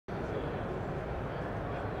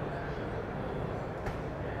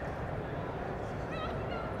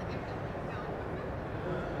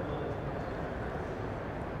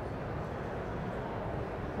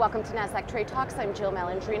Welcome to Nasdaq TradeTalks. I'm Jill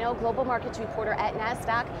Malandrino, Global Markets Reporter at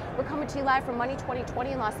Nasdaq. We're coming to you live from Money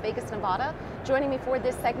 2020 in Las Vegas, Nevada. Joining me for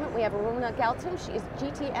this segment, we have Arunima Gautam. She is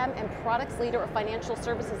GTM and Products Leader of Financial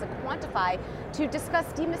Services at Quantiphi to discuss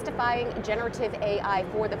demystifying generative AI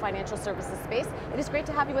for the financial services space. It is great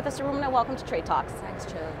to have you with us, Arunima. Welcome to TradeTalks. Thanks,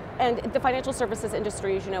 Jill. And the financial services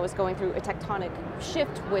industry, as you know, is going through a tectonic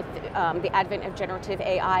shift with the advent of generative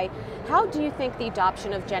AI. How do you think the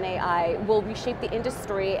adoption of Gen AI will reshape the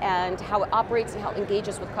industry and how it operates and how it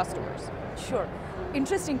engages with customers? Sure.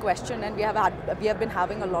 Interesting question, and we have been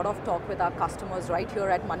having a lot of talk with our customers right here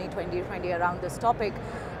at Money 2020 around this topic.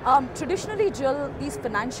 Traditionally, Jill, these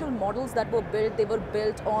financial models that were built, they were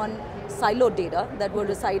built on siloed data that were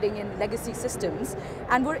residing in legacy systems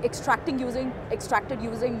and were extracted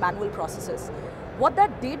using manual processes. What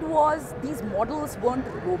that did was these models weren't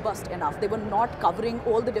robust enough. They were not covering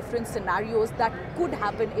all the different scenarios that could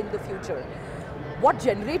happen in the future. What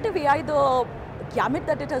generative AI, the gamut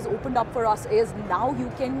that it has opened up for us is now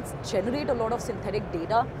you can generate a lot of synthetic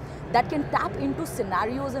data that can tap into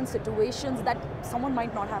scenarios and situations that someone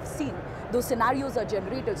might not have seen. Those scenarios are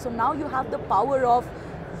generated. So now you have the power of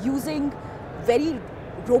using very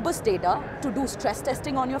robust data to do stress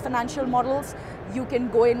testing on your financial models. You can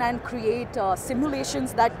go in and create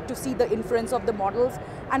simulations to see the inference of the models.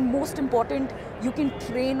 And most important, you can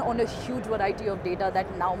train on a huge variety of data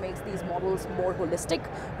that now makes these models more holistic,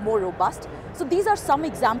 more robust. So these are some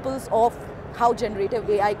examples of how generative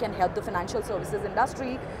AI can help the financial services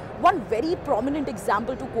industry. One very prominent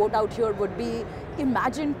example to quote out here would be,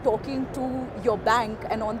 imagine talking to your bank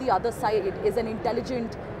and on the other side is an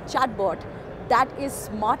intelligent chatbot that is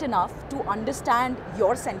smart enough to understand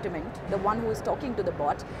your sentiment, the one who is talking to the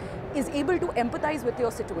bot, is able to empathize with your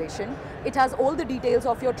situation. It has all the details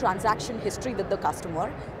of your transaction history with the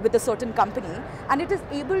customer, with a certain company, and it is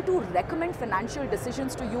able to recommend financial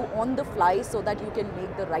decisions to you on the fly so that you can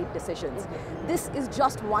make the right decisions. This is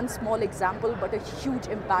just one small example, but a huge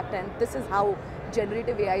impact, and this is how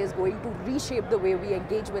generative AI is going to reshape the way we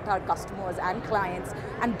engage with our customers and clients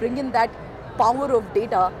and bring in that power of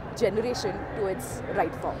data generation to its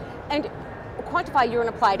right form. And Quantiphi, you're an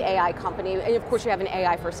applied AI company, and of course you have an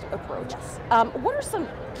AI-first approach. Yes. What are some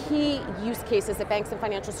key use cases that banks and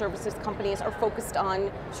financial services companies are focused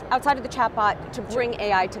on outside of the chatbot to bring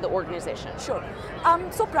AI to the organization? Sure.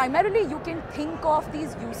 So primarily you can think of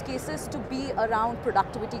these use cases to be around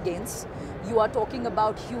productivity gains. You are talking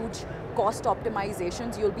about huge cost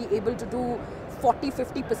optimizations. You'll be able to do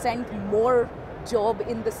 40–50% more job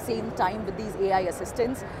in the same time with these AI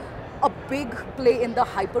assistants. A big play in the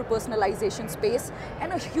hyper-personalization space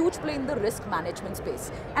and a huge play in the risk management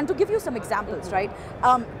space. And to give you some examples, right?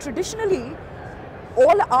 Traditionally,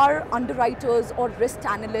 all our underwriters or risk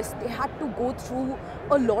analysts, they had to go through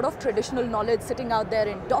a lot of traditional knowledge sitting out there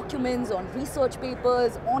in documents, on research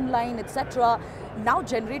papers, online, etc. Now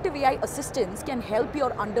generative AI assistants can help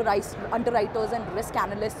your underwriters and risk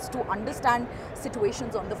analysts to understand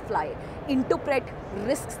situations on the fly, interpret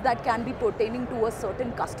risks that can be pertaining to a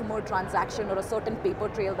certain customer transaction or a certain paper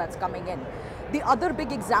trail that's coming in. The other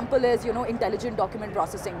big example is, intelligent document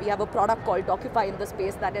processing. We have a product called Quantiphi in the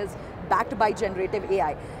space that is backed by generative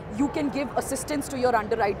AI. You can give assistance to your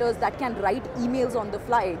underwriters that can write emails on the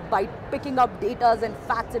fly. By picking up data and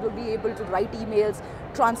facts, it will be able to write emails,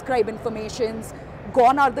 transcribe informations.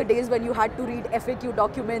 Gone are the days when you had to read FAQ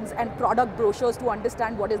documents and product brochures to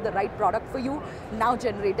understand what is the right product for you. Now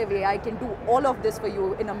generative AI can do all of this for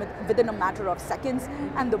you within a matter of seconds.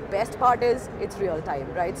 And the best part is it's real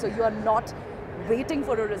time, right? So you are not waiting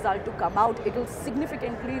for a result to come out. It will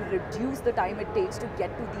significantly reduce the time it takes to get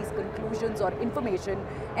to these conclusions or information,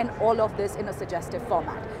 and all of this in a suggestive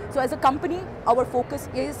format. So as a company, our focus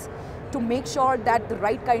is to make sure that the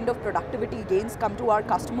right kind of productivity gains come to our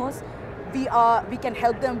customers. We can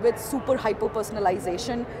help them with super hyper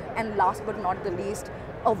personalization, and last but not the least,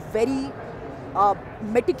 a very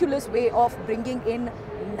meticulous way of bringing in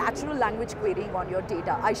natural language querying on your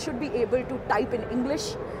data. I should be able to type in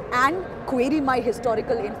English and query my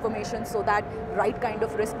historical information so that right kind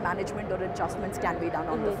of risk management or adjustments can be done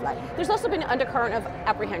on the fly. There's also been an undercurrent of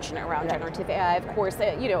apprehension around generative AI, of course.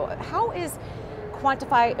 How is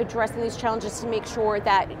Quantiphi addressing these challenges to make sure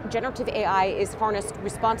that generative AI is harnessed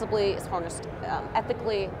responsibly, is harnessed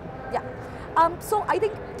ethically? Yeah. So I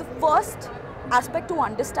think the first aspect to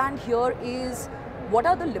understand here is what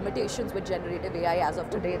are the limitations with generative AI as of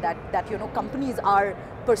today that companies are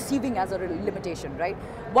perceiving as a limitation, right?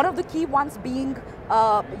 One of the key ones being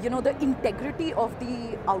the integrity of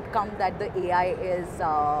the outcome that the AI is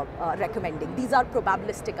recommending. These are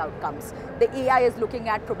probabilistic outcomes. The AI is looking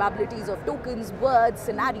at probabilities of tokens, words,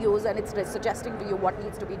 scenarios, and it's suggesting to you what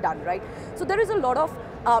needs to be done, right? So there is a lot of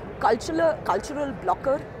cultural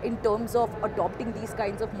blocker in terms of adopting these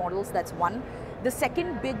kinds of models. That's one. The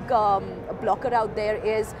second big blocker out there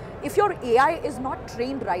is if your AI is not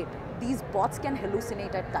trained right, these bots can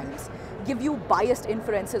hallucinate at times, give you biased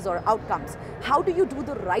inferences or outcomes. How do you do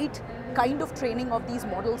the right kind of training of these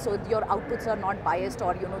models so your outputs are not biased,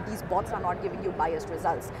 or these bots are not giving you biased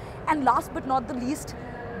results? And last but not the least,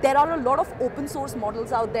 there are a lot of open source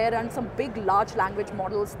models out there and some big large language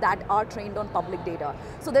models that are trained on public data.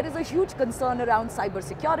 So there is a huge concern around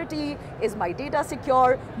cybersecurity. Is my data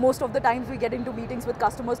secure? Most of the times we get into meetings with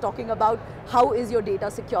customers talking about how is your data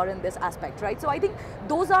secure in this aspect, right? So I think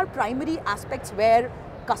those are primary aspects where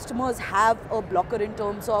customers have a blocker in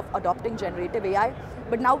terms of adopting generative AI.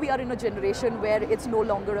 But now we are in a generation where it's no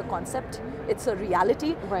longer a concept, it's a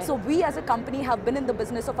reality. Right. So we as a company have been in the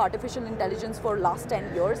business of artificial intelligence for the last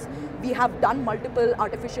 10 years. We have done multiple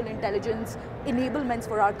artificial intelligence enablements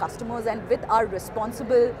for our customers, and with our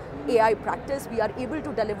responsible AI practice, we are able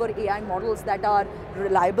to deliver AI models that are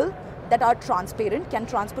reliable, that are transparent, can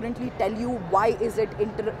transparently tell you why is it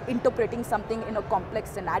interpreting something in a complex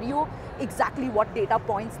scenario, exactly what data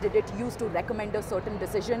points did it use to recommend a certain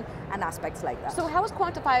decision, and aspects like that. So how is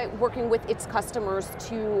Quantiphi working with its customers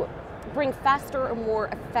to bring faster and more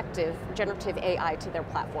effective generative AI to their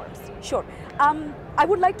platforms? Sure. I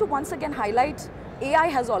would like to once again highlight AI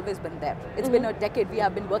has always been there. It's been a decade we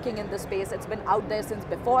have been working in this space. It's been out there since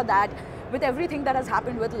before that. With everything that has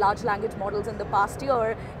happened with large language models in the past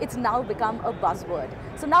year, it's now become a buzzword.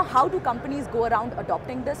 So now how do companies go around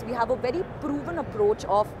adopting this? We have a very proven approach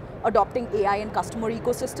of adopting AI in customer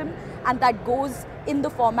ecosystem, and that goes in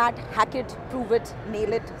the format hack it, prove it,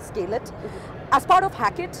 nail it, scale it. As part of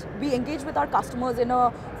Hack It, we engage with our customers in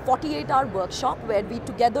a 48-hour workshop where we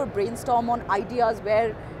together brainstorm on ideas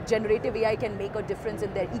where generative AI can make a difference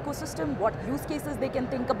in their ecosystem, what use cases they can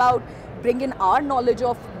think about, bring in our knowledge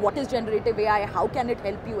of what is generative AI, how can it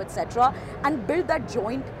help you, etc., and build that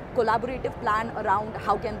joint collaborative plan around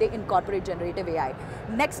how can they incorporate generative AI.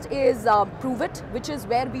 Next is Prove It, which is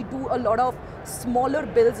where we do a lot of smaller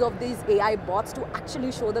builds of these AI bots to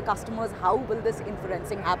actually show the customers how will this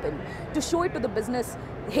inferencing happen, to show it to the business,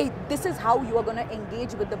 hey, this is how you are going to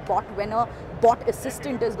engage with the bot when a bot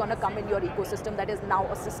assistant is going to come in your ecosystem that is now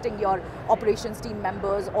assisting your operations team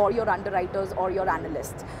members or your underwriters or your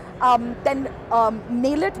analysts. Then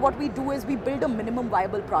Nail It, what we do is we build a minimum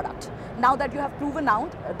viable product. Now that you have proven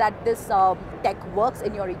out that this tech works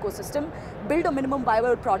in your ecosystem, build a minimum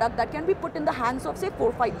viable product that can be put in the hands of say 4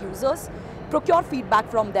 or 5 users, procure feedback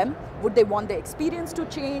from them. Would they want the experience to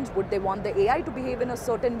change? Would they want the AI to behave in a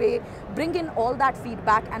certain way? Bring in all that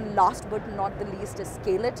feedback, and last but not the least is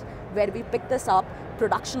Scale It, where we pick this up,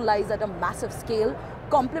 productionalize at a massive scale,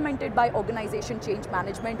 complemented by organization change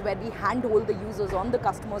management, where we handhold the users on the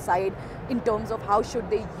customer side in terms of how should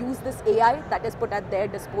they use this AI that is put at their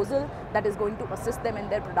disposal, that is going to assist them in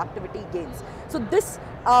their productivity gains. So this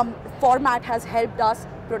format has helped us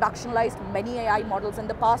productionalize many AI models in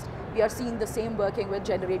the past. We are seeing the same working with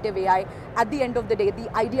generative AI. At the end of the day,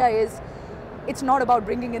 the idea is it's not about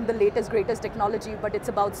bringing in the latest, greatest technology, but it's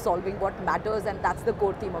about solving what matters, and that's the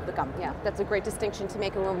core theme of the company. Yeah, that's a great distinction to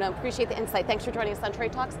make, Arunima. Appreciate the insight. Thanks for joining us on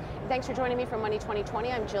Trade Talks. Thanks for joining me for Money 2020.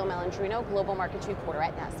 I'm Jill Malandrino, Global Market Reporter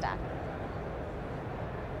at Nasdaq.